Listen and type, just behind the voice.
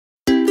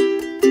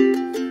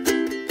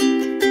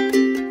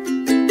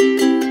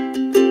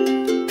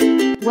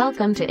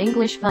Welcome to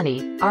English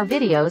Funny. Our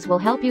videos will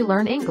help you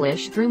learn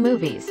English through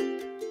movies.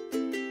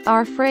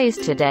 Our phrase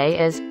today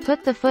is,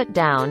 put the foot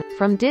down,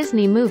 from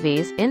Disney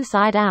movies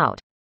Inside Out.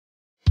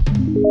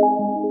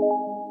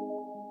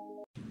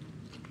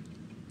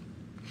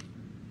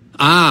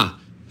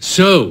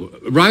 So,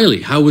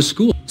 Riley, how was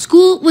school?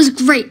 School was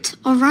great,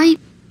 all right?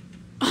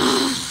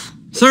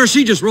 Sir,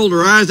 she just rolled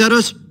her eyes at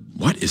us.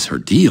 What is her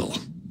deal?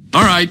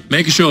 All right,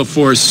 make a show of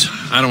force.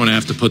 I don't want to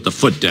have to put the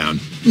foot down.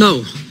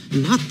 No,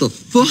 not the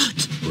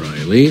foot.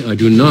 Riley, I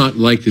do not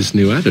like this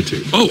new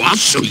attitude. Oh, I'll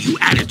show you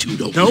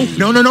attitude, okay?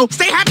 No.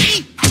 Stay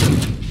happy!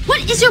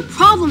 What is your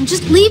problem?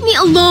 Just leave me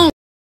alone.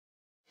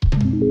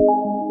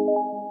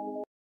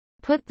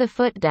 Put the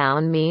foot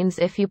down means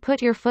if you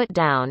put your foot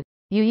down,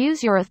 you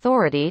use your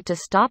authority to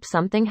stop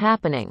something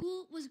happening.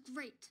 School was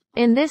great.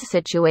 In this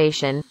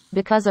situation,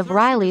 because of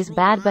Riley's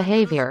bad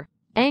behavior,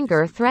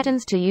 Anger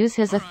threatens to use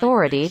his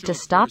authority to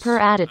stop her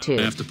attitude.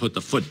 I have to put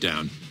the foot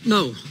down.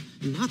 No,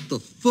 not the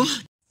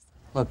foot.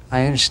 Look,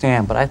 I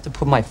understand, but I have to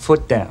put my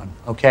foot down,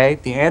 okay?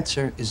 The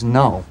answer is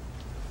no.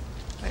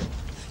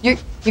 You're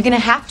gonna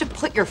have to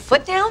put your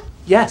foot down?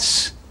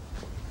 Yes,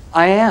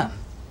 I am.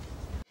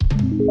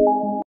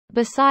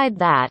 Beside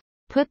that,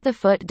 put the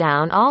foot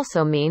down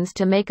also means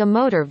to make a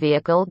motor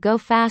vehicle go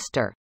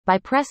faster, by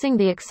pressing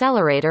the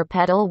accelerator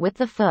pedal with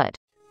the foot.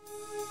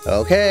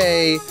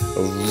 Okay.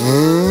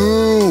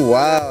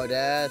 Wow,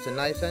 that's a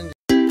nice engine.